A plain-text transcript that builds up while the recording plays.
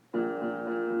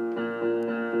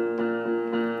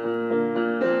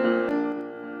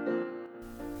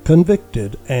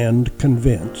Convicted and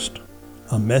Convinced,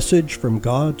 a message from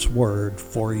God's Word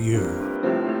for you.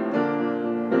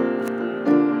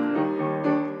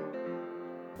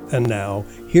 And now,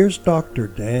 here's Dr.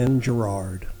 Dan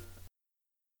Gerard.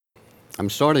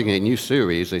 I'm starting a new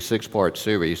series, a 6-part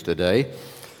series today,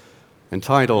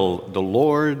 entitled, The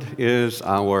Lord is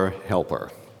Our Helper.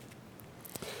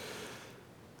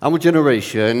 Our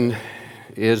generation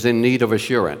is in need of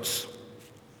assurance.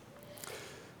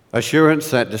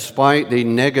 Assurance that despite the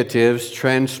negatives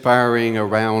transpiring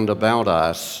around about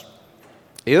us,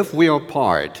 if we are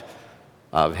part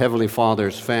of Heavenly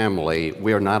Father's family,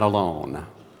 we are not alone.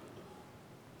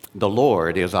 The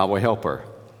Lord is our helper.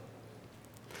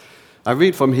 I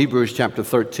read from Hebrews chapter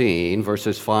 13,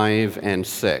 verses 5 and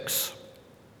 6.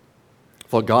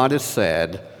 For God has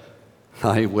said,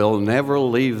 I will never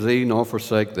leave thee nor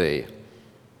forsake thee,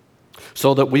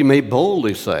 so that we may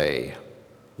boldly say,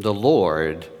 the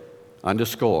Lord,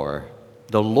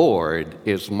 the Lord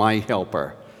is my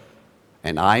helper,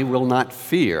 and I will not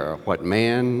fear what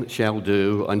man shall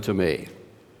do unto me.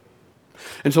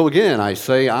 And so again, I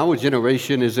say our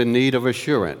generation is in need of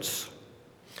assurance.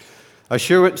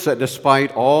 Assurance that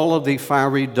despite all of the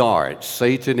fiery darts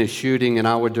Satan is shooting in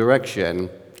our direction,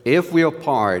 if we are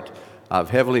part of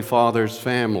Heavenly Father's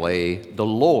family, the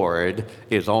Lord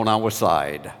is on our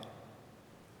side.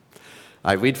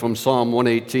 I read from Psalm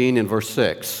 118 in verse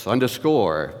 6,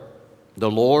 the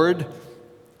Lord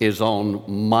is on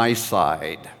my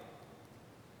side.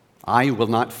 I will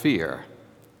not fear.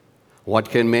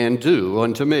 What can man do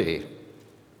unto me?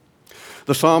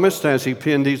 The psalmist, as he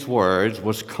penned these words,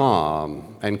 was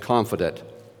calm and confident,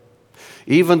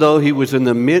 even though he was in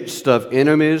the midst of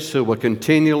enemies who were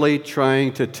continually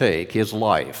trying to take his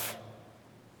life.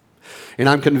 And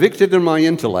I'm convicted in my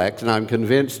intellect, and I'm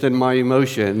convinced in my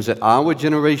emotions that our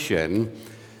generation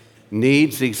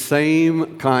needs the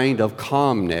same kind of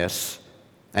calmness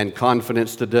and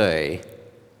confidence today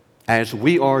as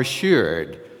we are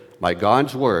assured by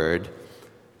God's Word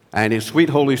and His sweet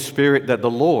Holy Spirit that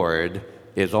the Lord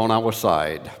is on our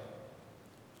side.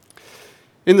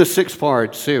 In the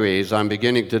 6-part series I'm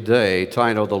beginning today,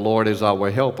 titled The Lord is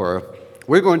Our Helper,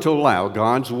 we're going to allow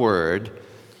God's Word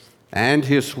and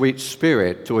His sweet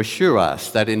Spirit to assure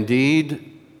us that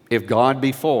indeed, if God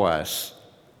be for us,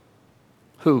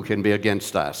 who can be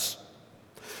against us?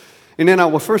 And in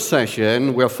our first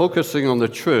session, we're focusing on the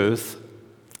truth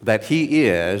that He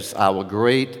is our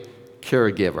great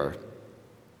caregiver.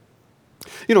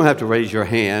 You don't have to raise your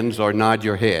hands or nod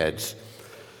your heads,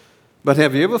 but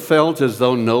have you ever felt as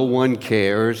though no one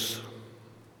cares?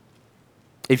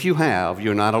 If you have,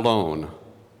 you're not alone.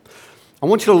 I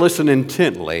want you to listen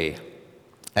intently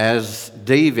as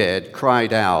David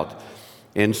cried out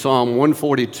in Psalm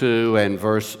 142 and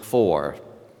verse 4.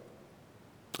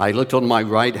 I looked on my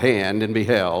right hand and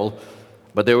beheld,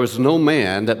 but there was no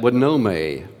man that would know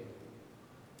me.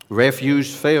 Refuge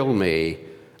failed me,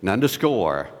 and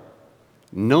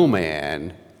no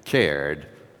man cared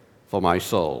for my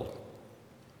soul.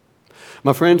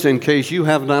 My friends, in case you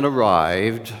have not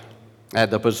arrived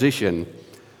at the position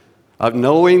of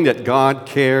knowing that God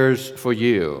cares for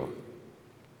you,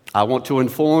 I want to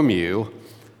inform you,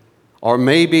 or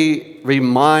maybe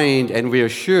remind and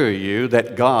reassure you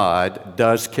that God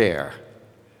does care.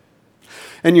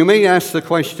 And you may ask the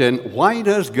question, why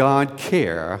does God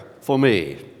care for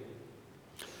me?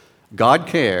 God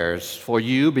cares for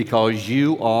you because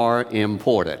you are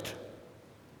important.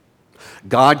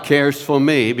 God cares for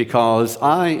me because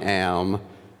I am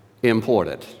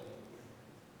important.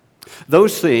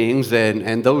 Those things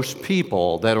and those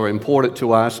people that are important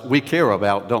to us, we care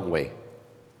about, don't we?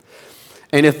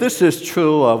 And if this is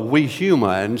true of we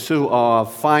humans who are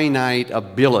of finite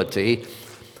ability,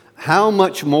 how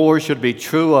much more should be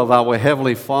true of our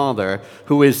Heavenly Father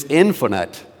who is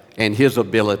infinite in His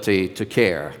ability to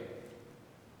care?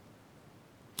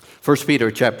 1 Peter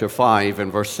chapter 5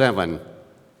 and verse 7,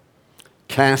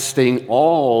 casting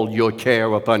all your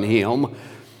care upon Him.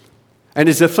 And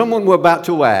as if someone were about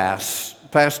to ask,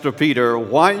 Pastor Peter,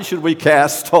 why should we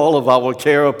cast all of our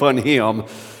care upon Him?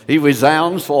 He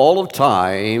resounds for all of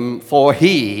time, for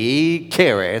He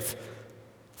careth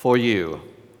for you.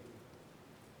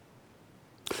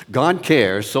 God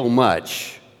cares so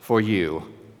much for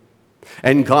you.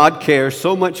 And God cares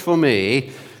so much for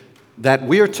me that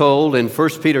we are told in 1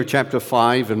 Peter chapter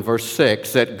 5 and verse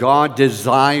 6 that God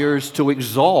desires to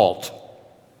exalt,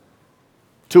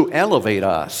 to elevate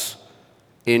us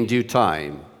in due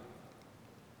time.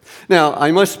 Now,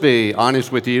 I must be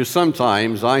honest with you,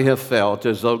 sometimes I have felt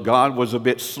as though God was a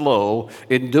bit slow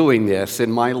in doing this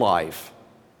in my life.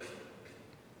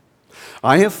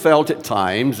 I have felt at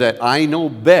times that I know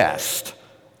best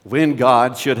when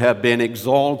God should have been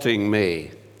exalting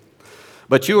me.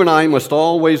 But you and I must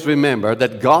always remember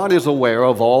that God is aware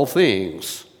of all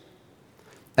things.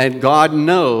 And God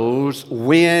knows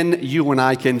when you and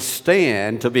I can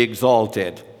stand to be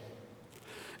exalted.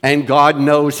 And God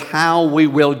knows how we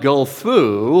will go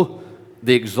through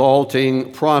the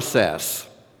exalting process.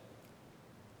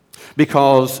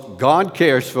 Because God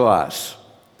cares for us,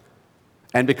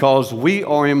 and because we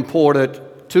are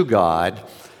important to God,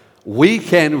 we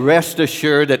can rest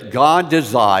assured that God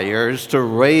desires to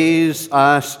raise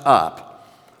us up.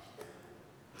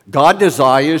 God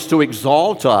desires to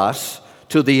exalt us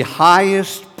to the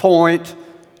highest point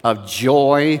of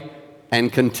joy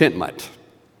and contentment.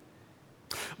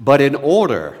 But in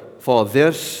order for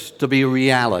this to be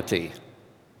reality,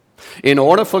 in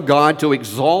order for God to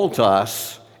exalt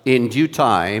us in due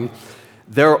time,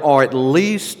 there are at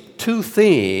least two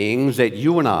things that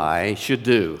you and I should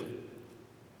do.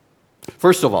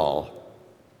 First of all,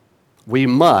 we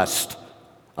must,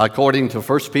 according to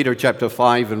 1 Peter chapter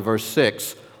 5 and verse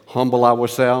 6, humble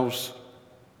ourselves.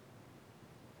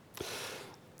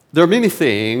 There are many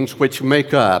things which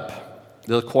make up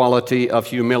the quality of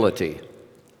humility.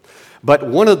 But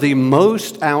one of the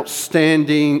most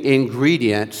outstanding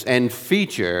ingredients and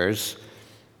features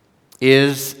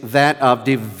is that of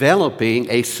developing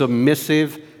a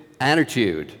submissive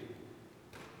attitude.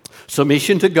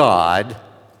 Submission to God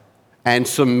and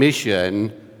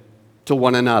submission to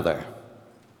one another.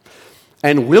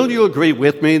 And will you agree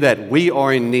with me that we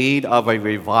are in need of a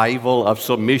revival of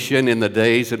submission in the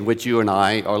days in which you and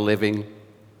I are living?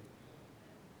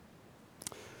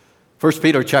 1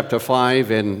 Peter chapter 5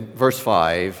 and verse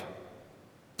 5,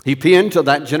 he penned to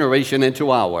that generation and to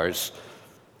ours,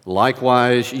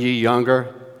 likewise ye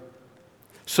younger,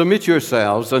 submit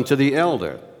yourselves unto the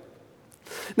elder.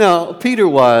 Now, Peter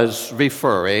was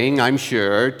referring, I'm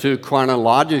sure, to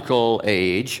chronological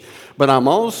age, but I'm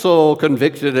also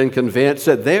convicted and convinced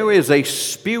that there is a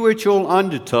spiritual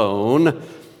undertone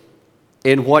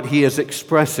in what he is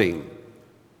expressing.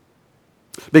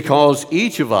 Because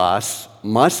each of us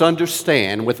must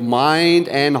understand with mind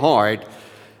and heart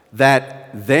that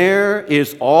there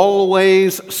is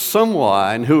always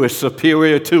someone who is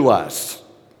superior to us.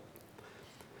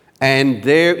 And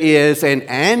there is an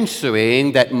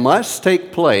answering that must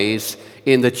take place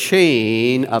in the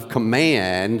chain of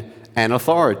command and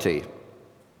authority.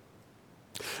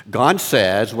 God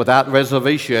says without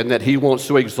reservation that he wants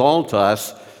to exalt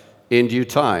us in due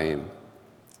time.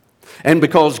 And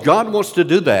because God wants to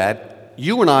do that,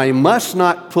 you and I must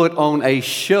not put on a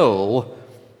show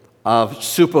of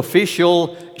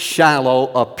superficial,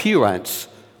 shallow appearance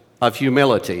of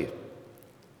humility.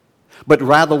 But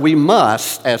rather we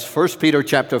must, as 1 Peter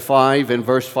chapter 5 and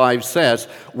verse 5 says,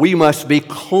 we must be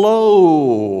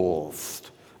clothed.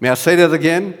 May I say that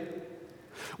again?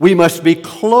 We must be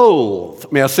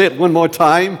clothed. May I say it one more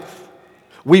time?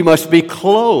 We must be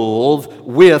clothed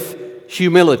with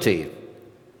humility.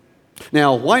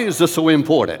 Now, why is this so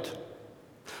important?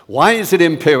 Why is it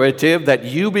imperative that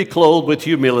you be clothed with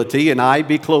humility and I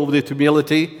be clothed with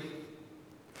humility?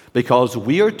 Because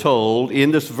we are told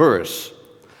in this verse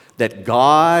that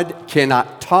God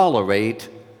cannot tolerate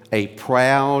a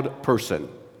proud person.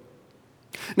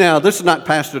 Now, this is not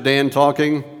Pastor Dan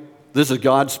talking. This is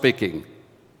God speaking.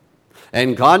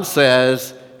 And God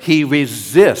says he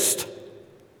resists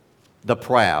the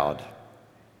proud.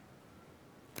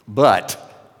 But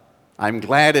I'm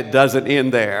glad it doesn't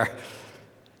end there.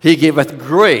 He giveth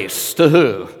grace to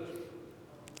who?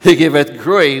 He giveth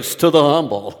grace to the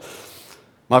humble.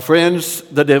 My friends,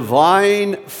 the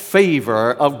divine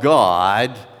favor of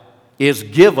God is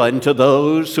given to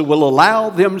those who will allow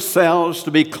themselves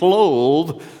to be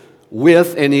clothed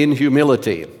with and in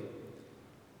humility.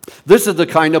 This is the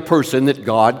kind of person that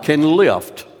God can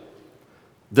lift.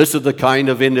 This is the kind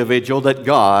of individual that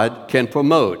God can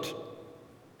promote.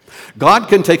 God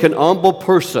can take an humble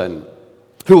person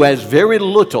who has very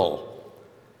little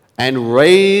and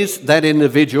raise that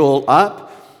individual up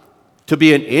to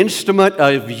be an instrument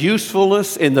of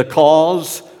usefulness in the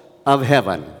cause of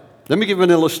heaven. Let me give you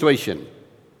an illustration.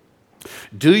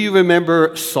 Do you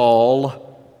remember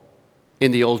Saul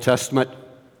in the Old Testament?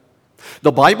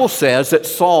 The Bible says that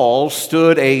Saul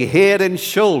stood a head and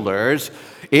shoulders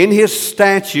in his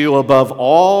stature above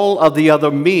all of the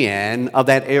other men of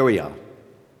that area.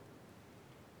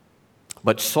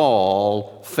 But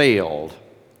Saul failed.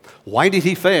 Why did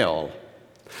he fail?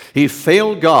 He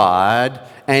failed God,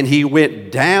 and he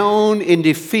went down in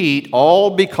defeat,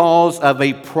 all because of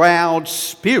a proud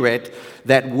spirit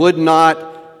that would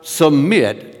not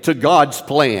submit to God's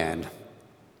plan.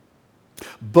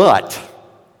 But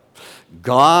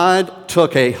God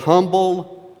took a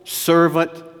humble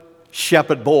servant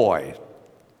shepherd boy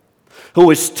who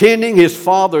was tending his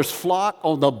father's flock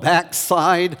on the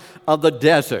backside of the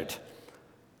desert.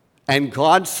 And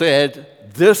God said,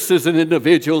 this is an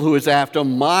individual who is after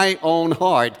my own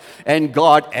heart. And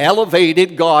God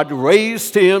elevated, God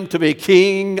raised him to be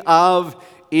king of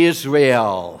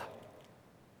Israel.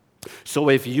 So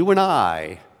if you and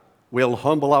I will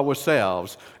humble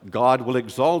ourselves, God will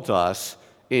exalt us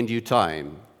in due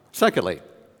time. Secondly,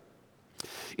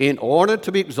 in order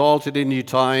to be exalted in due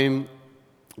time,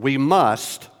 we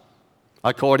must,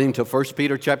 according to 1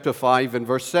 Peter chapter 5 and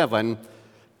verse 7,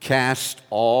 cast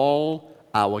all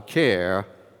our care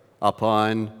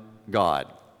upon God.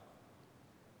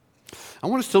 I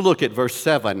want us to look at verse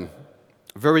 7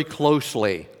 very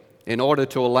closely in order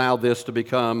to allow this to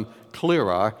become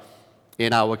clearer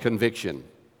in our conviction.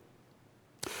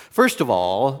 First of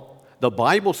all, the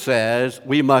Bible says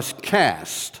we must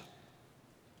cast.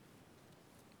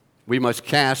 We must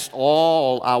cast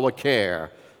all our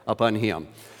care upon Him.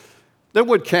 The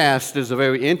word cast is a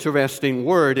very interesting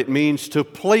word. It means to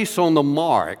place on the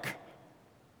mark.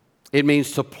 It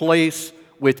means to place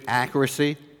with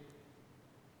accuracy.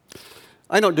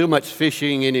 I don't do much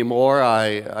fishing anymore.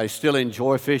 I still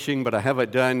enjoy fishing, but I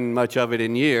haven't done much of it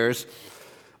in years.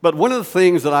 But one of the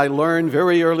things that I learned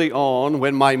very early on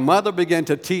when my mother began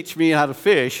to teach me how to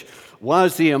fish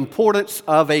was the importance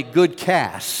of a good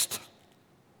cast.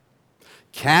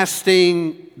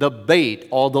 Casting the bait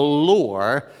or the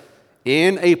lure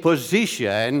in a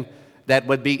position that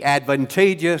would be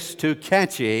advantageous to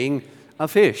catching a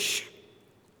fish.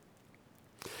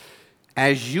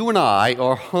 As you and I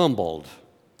are humbled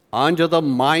under the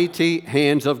mighty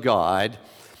hands of God,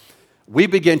 we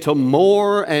begin to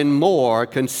more and more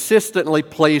consistently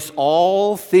place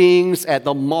all things at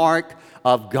the mark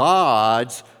of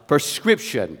God's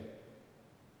prescription.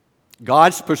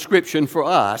 God's prescription for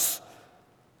us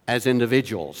as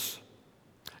individuals.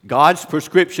 God's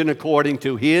prescription according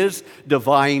to His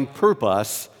divine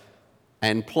purpose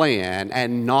and plan,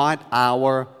 and not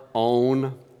our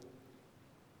own.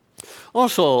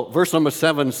 Also, verse number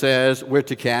 7 says we're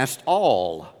to cast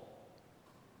all.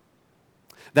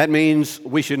 That means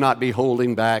we should not be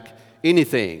holding back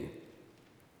anything.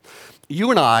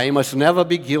 You and I must never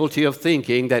be guilty of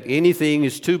thinking that anything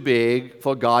is too big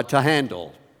for God to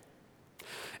handle.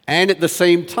 And at the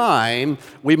same time,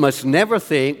 we must never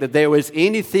think that there is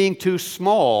anything too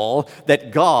small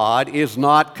that God is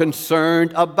not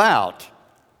concerned about.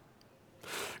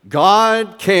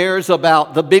 God cares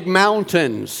about the big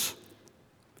mountains,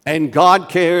 and God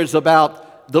cares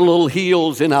about the little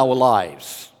hills in our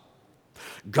lives.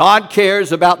 God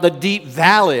cares about the deep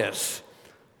valleys,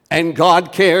 and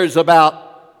God cares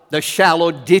about the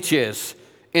shallow ditches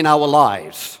in our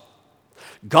lives.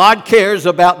 God cares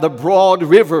about the broad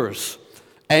rivers,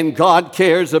 and God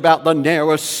cares about the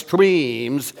narrow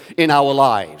streams in our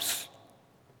lives.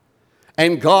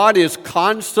 And God is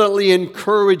constantly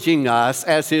encouraging us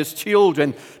as His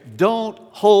children, don't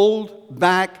hold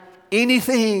back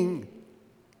anything.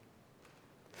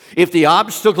 If the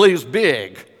obstacle is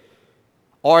big,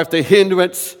 or if the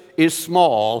hindrance is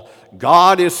small,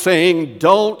 God is saying,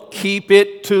 don't keep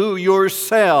it to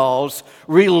yourselves.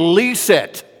 Release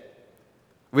it.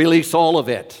 Release all of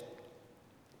it.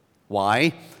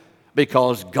 Why?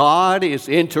 Because God is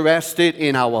interested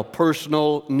in our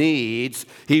personal needs.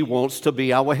 He wants to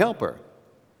be our helper.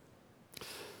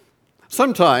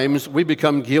 Sometimes we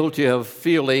become guilty of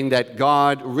feeling that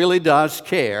God really does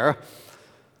care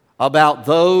about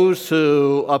those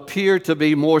who appear to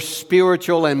be more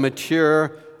spiritual and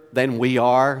mature than we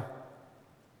are.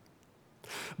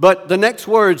 But the next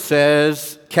word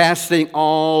says, casting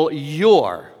all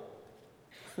your.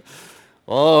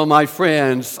 Oh, my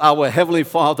friends, our Heavenly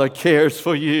Father cares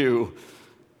for you.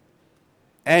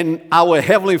 And our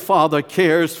Heavenly Father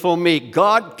cares for me.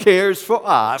 God cares for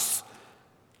us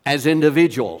as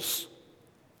individuals.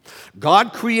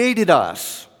 God created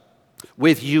us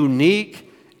with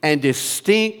unique and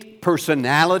distinct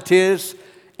personalities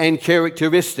and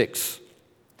characteristics.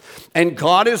 And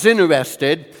God is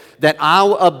interested that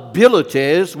our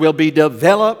abilities will be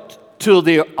developed to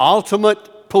their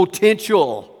ultimate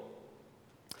potential.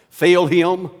 Fail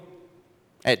Him?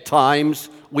 At times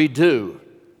we do.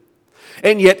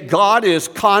 And yet God is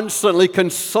constantly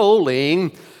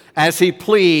consoling as He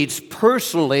pleads,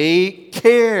 personally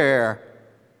care,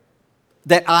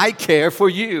 that I care for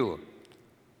you.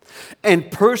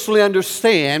 And personally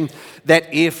understand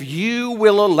that if you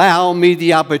will allow me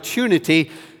the opportunity,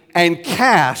 and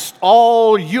cast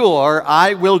all your,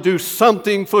 I will do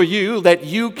something for you that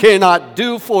you cannot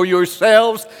do for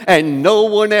yourselves and no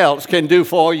one else can do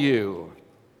for you.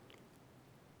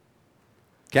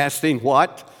 Casting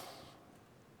what?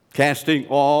 Casting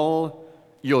all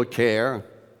your care.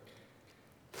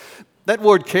 That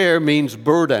word care means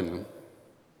burden.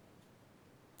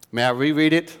 May I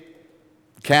reread it?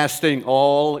 Casting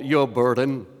all your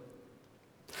burden.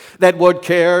 That word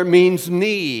care means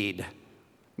need.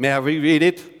 May I reread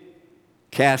it?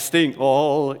 Casting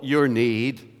all your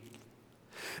need.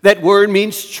 That word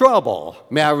means trouble.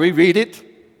 May I reread it?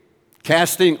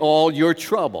 Casting all your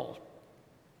trouble.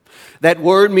 That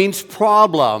word means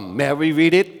problem. May I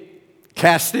reread it?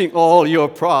 Casting all your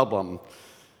problem.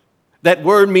 That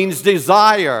word means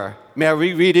desire. May I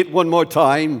reread it one more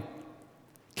time?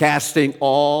 Casting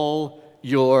all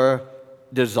your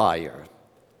desire.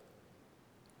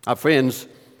 Now, friends,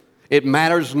 it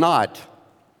matters not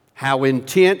how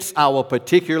intense our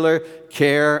particular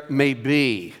care may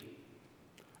be.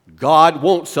 God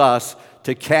wants us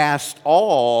to cast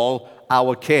all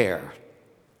our care.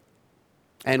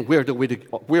 And where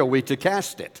are we to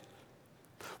cast it?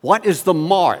 What is the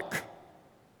mark?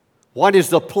 What is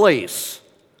the place?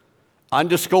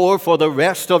 Underscore for the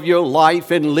rest of your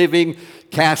life in living,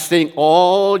 casting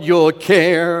all your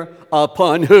care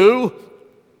upon who?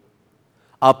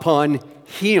 Upon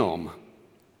Him.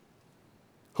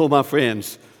 Oh, my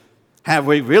friends, have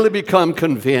we really become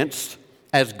convinced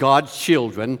as God's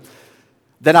children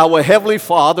that our Heavenly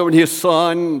Father and His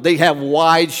Son, they have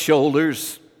wide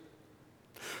shoulders?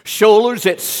 Shoulders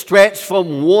that stretch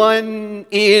from one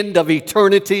end of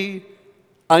eternity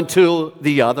until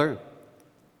the other.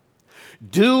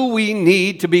 Do we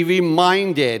need to be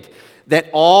reminded that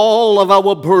all of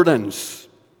our burdens,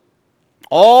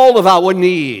 all of our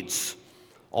needs,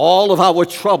 all of our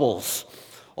troubles,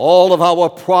 all of our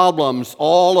problems,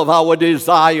 all of our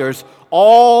desires,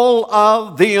 all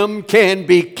of them can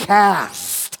be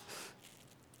cast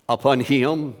upon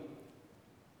Him?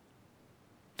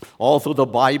 All through the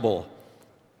Bible,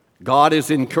 God is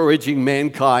encouraging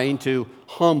mankind to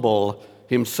humble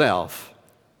Himself.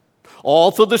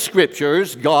 All through the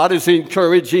Scriptures, God is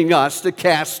encouraging us to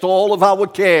cast all of our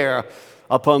care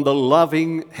upon the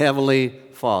loving Heavenly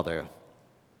Father.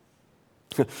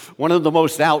 One of the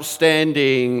most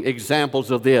outstanding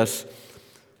examples of this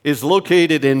is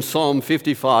located in Psalm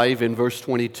 55 in verse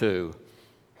 22.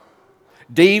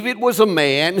 David was a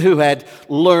man who had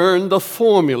learned the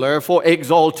formula for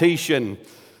exaltation.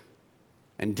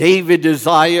 And David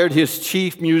desired his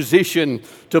chief musician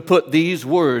to put these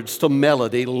words to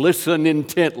melody. Listen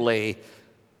intently.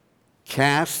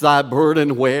 Cast thy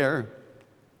burden where?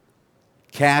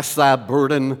 Cast thy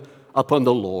burden upon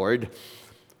the Lord.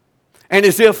 And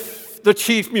as if the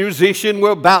chief musician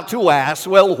were about to ask,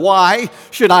 well, why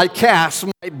should I cast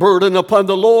my burden upon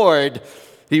the Lord?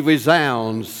 He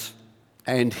resounds,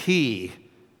 and He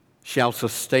shall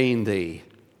sustain thee.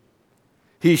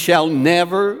 He shall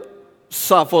never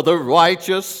suffer the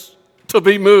righteous to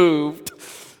be moved.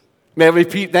 May I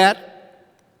repeat that?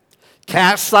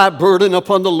 Cast thy burden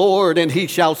upon the Lord, and He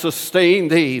shall sustain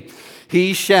thee.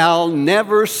 He shall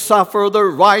never suffer the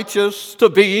righteous to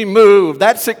be moved.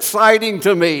 That's exciting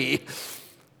to me.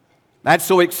 That's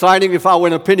so exciting. If I were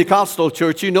in a Pentecostal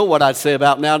church, you know what I'd say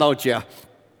about now, don't you?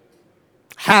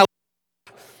 How?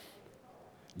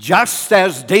 Just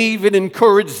as David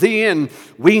encouraged then,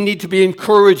 we need to be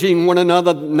encouraging one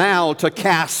another now to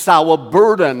cast our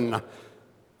burden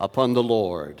upon the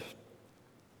Lord.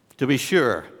 To be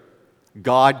sure,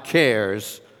 God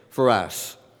cares for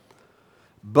us.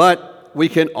 But we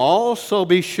can also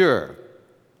be sure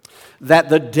that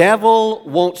the devil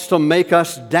wants to make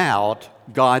us doubt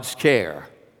God's care.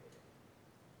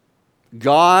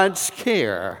 God's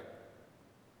care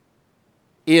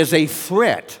is a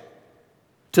threat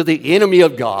to the enemy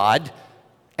of God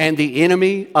and the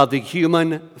enemy of the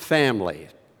human family.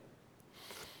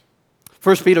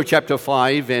 1 Peter chapter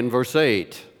 5 and verse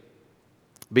 8.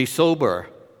 Be sober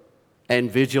and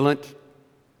vigilant.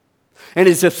 And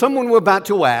as if someone were about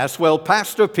to ask, well,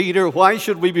 Pastor Peter, why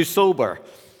should we be sober?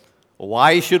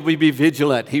 Why should we be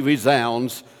vigilant? He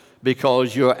resounds,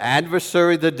 because your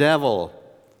adversary the devil,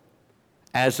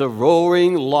 as a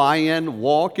roaring lion,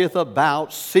 walketh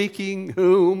about, seeking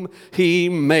whom he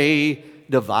may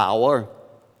devour.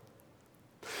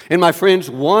 And my friends,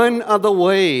 one of the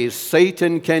ways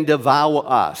Satan can devour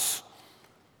us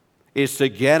is to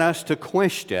get us to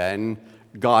question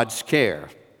God's care.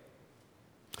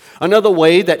 Another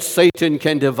way that Satan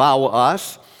can devour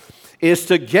us is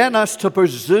to get us to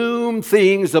presume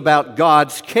things about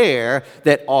God's care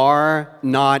that are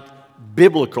not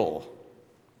biblical.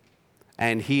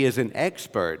 and he is an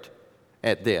expert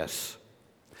at this.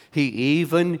 He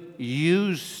even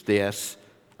used this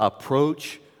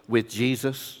approach with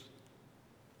Jesus.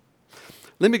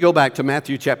 Let me go back to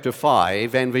Matthew chapter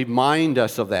 5 and remind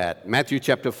us of that. Matthew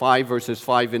chapter 5, verses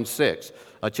 5 and 6.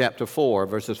 Chapter 4,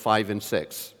 verses 5 and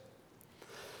 6.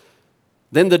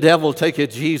 Then the devil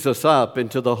taketh Jesus up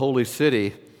into the holy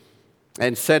city,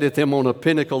 and setteth him on a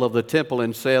pinnacle of the temple,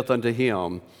 and saith unto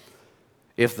him,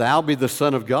 If thou be the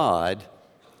Son of God,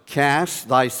 cast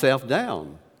thyself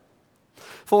down.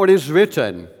 For it is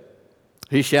written,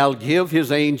 He shall give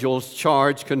his angels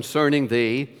charge concerning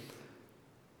thee,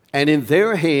 and in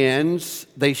their hands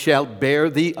they shall bear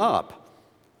thee up,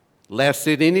 lest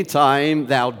at any time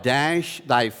thou dash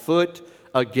thy foot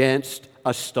against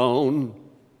a stone.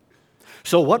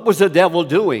 So what was the devil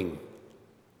doing?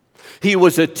 He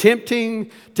was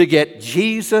attempting to get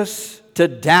Jesus to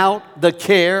doubt the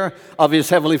care of his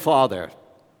heavenly Father.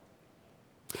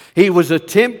 He was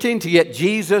attempting to get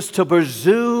Jesus to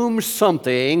presume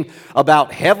something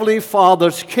about Heavenly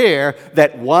Father's care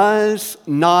that was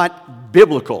not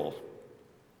biblical.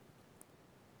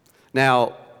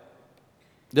 Now,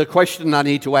 the question I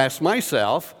need to ask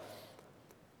myself,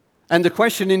 and the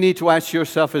question you need to ask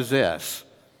yourself is this: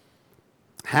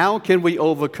 how can we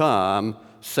overcome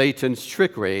Satan's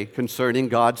trickery concerning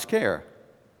God's care?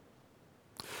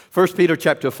 1 Peter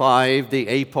chapter 5, the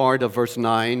A part of verse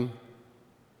 9,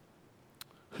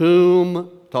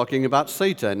 whom, talking about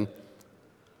Satan,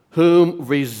 whom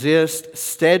resist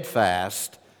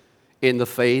steadfast in the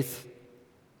faith.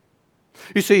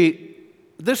 You see,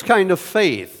 this kind of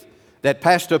faith that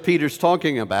Pastor Peter's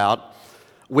talking about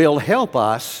will help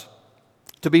us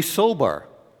to be sober,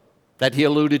 that he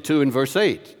alluded to in verse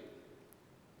 8.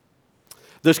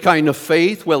 This kind of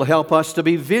faith will help us to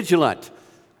be vigilant,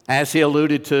 as he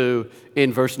alluded to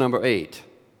in verse number 8.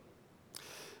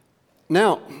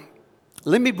 Now,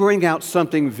 let me bring out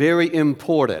something very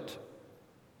important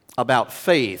about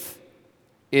faith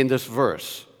in this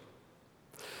verse.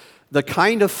 The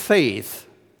kind of faith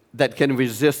that can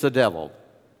resist the devil.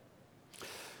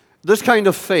 This kind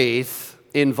of faith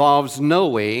involves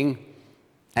knowing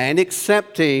and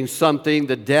accepting something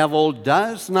the devil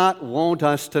does not want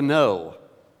us to know.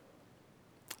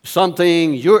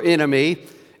 Something your enemy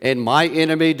and my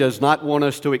enemy does not want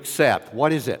us to accept.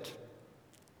 What is it?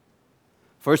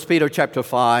 1 Peter chapter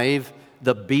 5,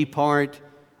 the B part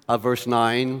of verse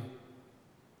 9.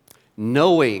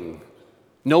 Knowing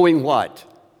what?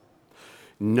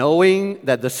 Knowing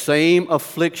that the same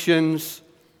afflictions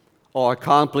are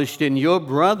accomplished in your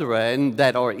brethren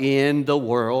that are in the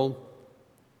world.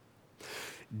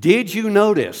 Did you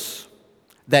notice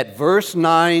that verse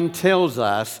 9 tells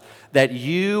us that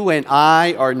you and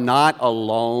I are not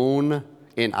alone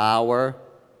in our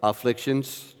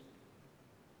afflictions?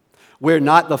 We're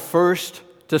not the first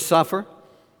to suffer.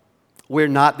 We're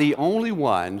not the only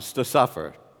ones to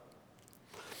suffer.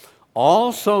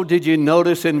 Also, did you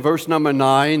notice in verse number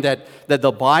 9 that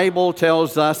the Bible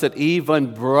tells us that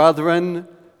even brethren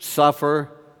suffer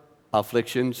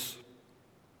afflictions?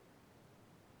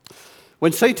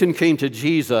 When Satan came to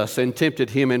Jesus and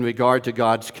tempted him in regard to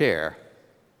God's care,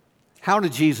 how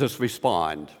did Jesus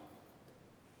respond?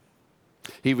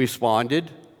 He responded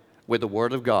with the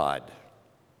Word of God.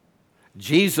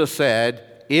 Jesus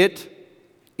said, "It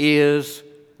is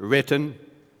written."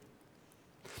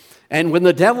 And when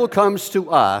the devil comes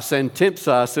to us and tempts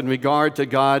us in regard to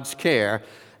God's care,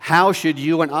 how should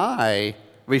you and I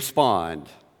respond?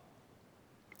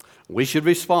 We should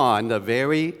respond the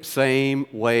very same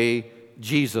way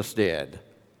Jesus did,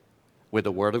 with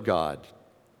the Word of God.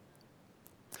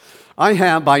 I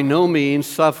have by no means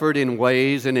suffered in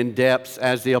ways and in depths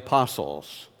as the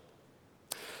apostles.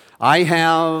 I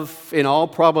have, in all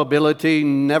probability,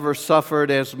 never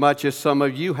suffered as much as some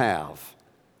of you have.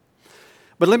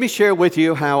 But let me share with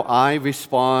you how I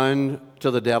respond to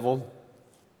the devil.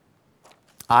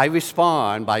 I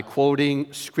respond by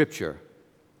quoting Scripture.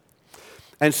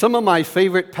 And some of my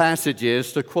favorite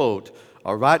passages to quote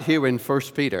are right here in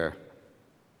 1 Peter.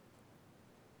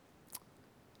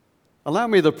 Allow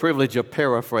me the privilege of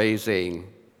paraphrasing,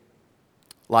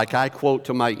 like I quote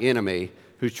to my enemy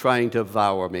who's trying to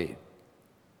devour me.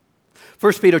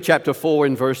 1 Peter chapter 4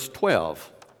 and verse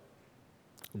 12.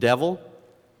 Devil,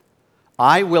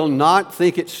 I will not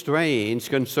think it strange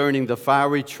concerning the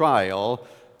fiery trial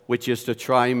which is to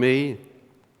try me,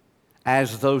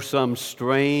 as though some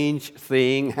strange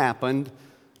thing happened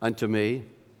unto me.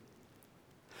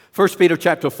 1 Peter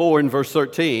chapter 4 and verse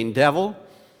 13. Devil,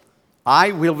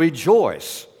 I will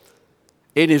rejoice,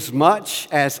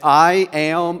 inasmuch as I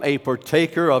am a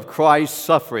partaker of Christ's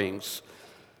sufferings,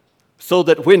 so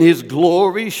that when his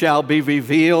glory shall be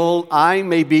revealed, I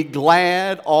may be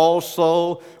glad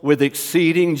also with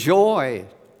exceeding joy.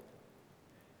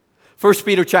 1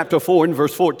 Peter chapter 4 and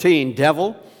verse 14,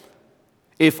 devil,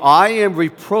 if I am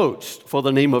reproached for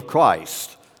the name of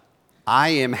Christ, I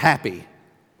am happy,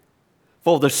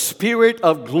 for the Spirit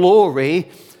of glory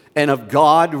and of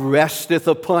God resteth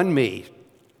upon me.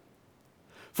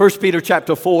 1 Peter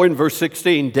chapter 4 and verse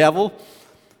 16, devil,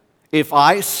 if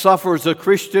I suffer as a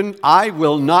Christian, I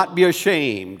will not be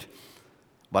ashamed,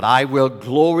 but I will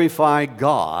glorify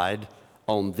God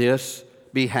on this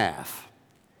behalf.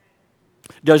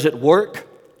 Does it work?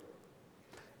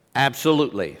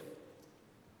 Absolutely.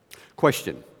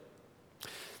 Question.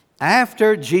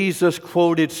 After Jesus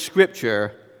quoted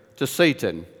Scripture to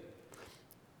Satan,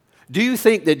 do you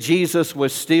think that Jesus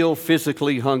was still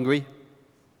physically hungry?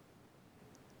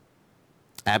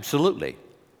 Absolutely.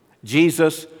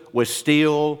 Jesus was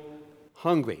still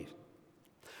hungry.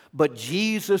 But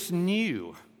Jesus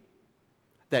knew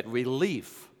that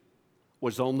relief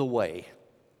was on the way.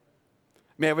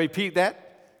 May I repeat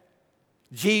that?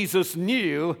 Jesus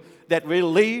knew that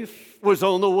relief was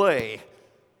on the way.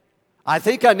 I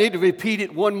think I need to repeat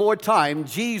it one more time.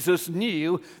 Jesus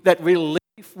knew that relief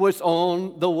was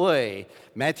on the way.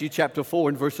 Matthew chapter 4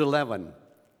 and verse 11.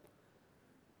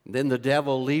 Then the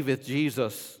devil leaveth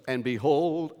Jesus, and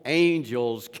behold,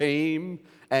 angels came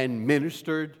and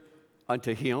ministered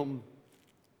unto him.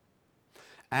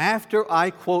 After I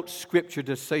quote Scripture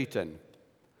to Satan,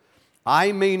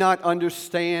 I may not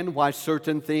understand why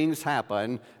certain things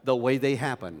happen the way they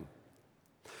happen.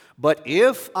 But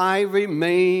if I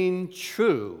remain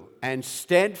true and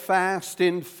steadfast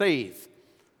in faith,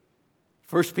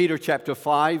 1 Peter chapter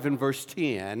 5 and verse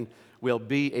 10 will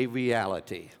be a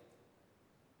reality.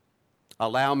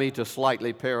 Allow me to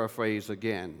slightly paraphrase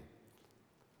again.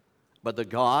 But the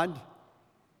God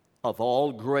of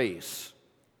all grace,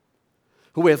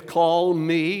 who hath called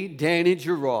me, Danny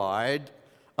Gerard,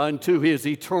 unto his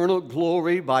eternal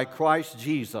glory by Christ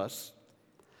Jesus,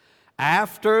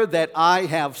 after that I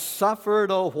have suffered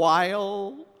a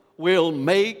while, will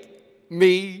make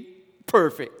me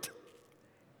perfect.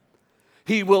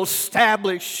 He will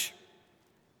establish,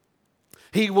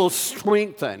 he will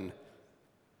strengthen,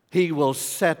 he will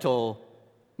settle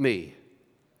me.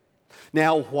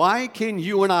 Now, why can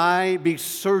you and I be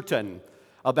certain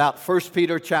about 1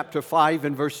 Peter chapter 5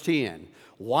 and verse 10?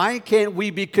 Why can't we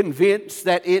be convinced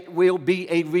that it will be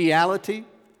a reality?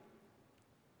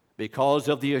 Because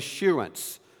of the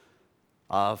assurance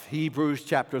of Hebrews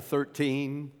chapter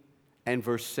 13 and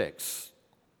verse 6.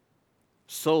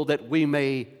 So that we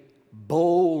may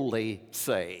boldly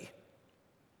say,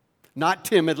 not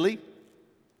timidly,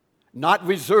 not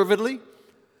reservedly,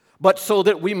 but so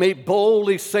that we may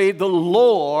boldly say, the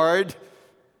Lord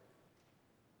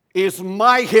is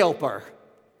my helper,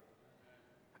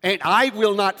 and I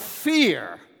will not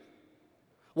fear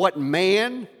what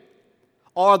man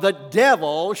or the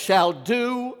devil shall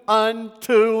do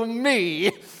unto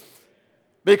me,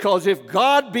 because if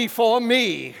God be for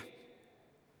me,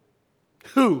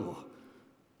 who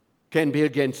can be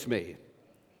against me?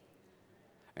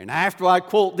 And after I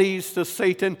quote these to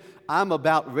Satan, I'm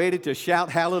about ready to shout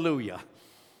hallelujah.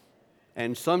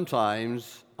 And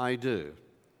sometimes I do.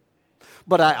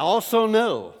 But I also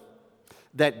know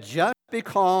that just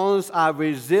because I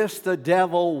resist the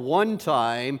devil one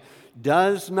time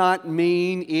does not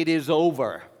mean it is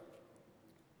over.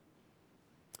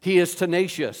 He is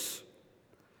tenacious,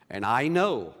 and I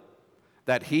know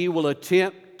that he will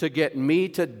attempt to get me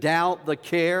to doubt the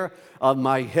care of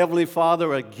my Heavenly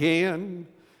Father again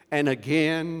and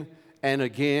again and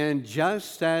again,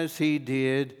 just as he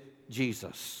did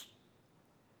Jesus.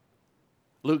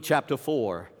 Luke chapter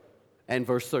 4 and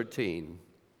verse 13.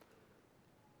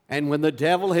 And when the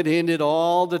devil had ended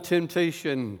all the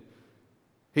temptation,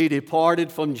 he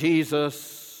departed from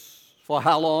Jesus for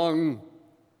how long?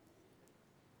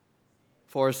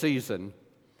 For a season.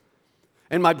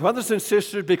 And my brothers and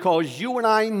sisters, because you and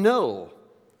I know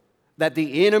that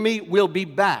the enemy will be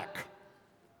back,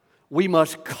 we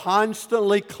must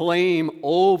constantly claim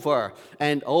over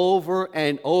and over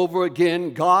and over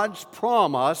again God's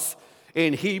promise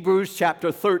in Hebrews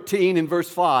chapter 13 and verse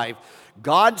 5.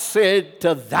 God said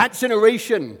to that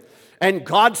generation, and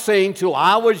God saying to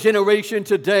our generation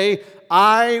today,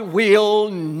 I will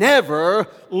never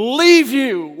leave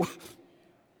you.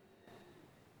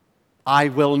 I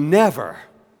will never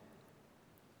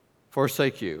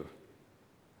forsake you.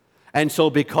 And so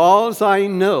because I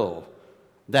know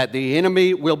that the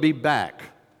enemy will be back,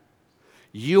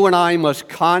 you and I must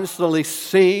constantly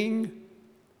sing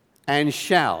and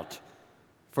shout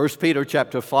 1 Peter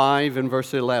chapter 5 and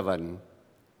verse 11.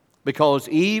 Because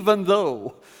even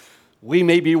though we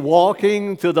may be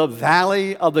walking through the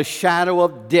valley of the shadow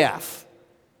of death,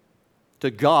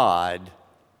 to God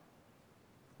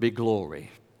be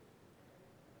glory.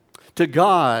 To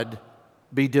God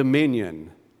be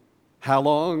dominion. How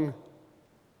long?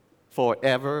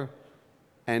 Forever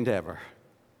and ever.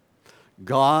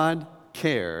 God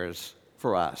cares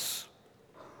for us.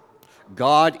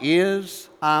 God is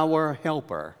our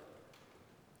helper.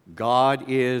 God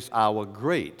is our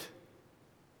great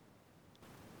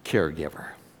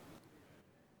caregiver.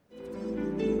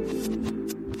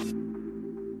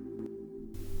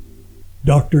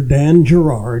 Dr. Dan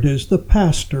Gerard is the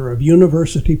pastor of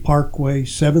University Parkway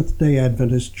Seventh-day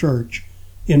Adventist Church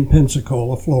in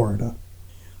Pensacola, Florida.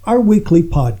 Our weekly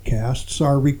podcasts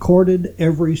are recorded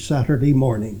every Saturday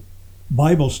morning.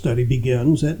 Bible study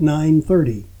begins at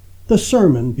 9:30. The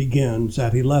sermon begins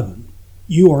at 11.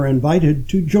 You are invited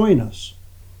to join us.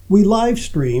 We live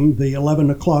stream the 11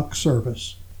 o'clock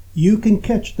service. You can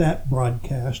catch that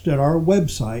broadcast at our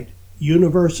website,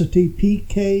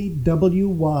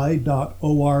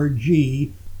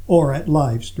 universitypkwy.org, or at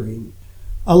Livestream.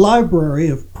 A library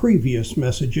of previous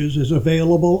messages is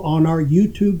available on our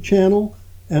YouTube channel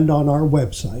and on our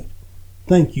website.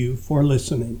 Thank you for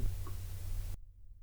listening.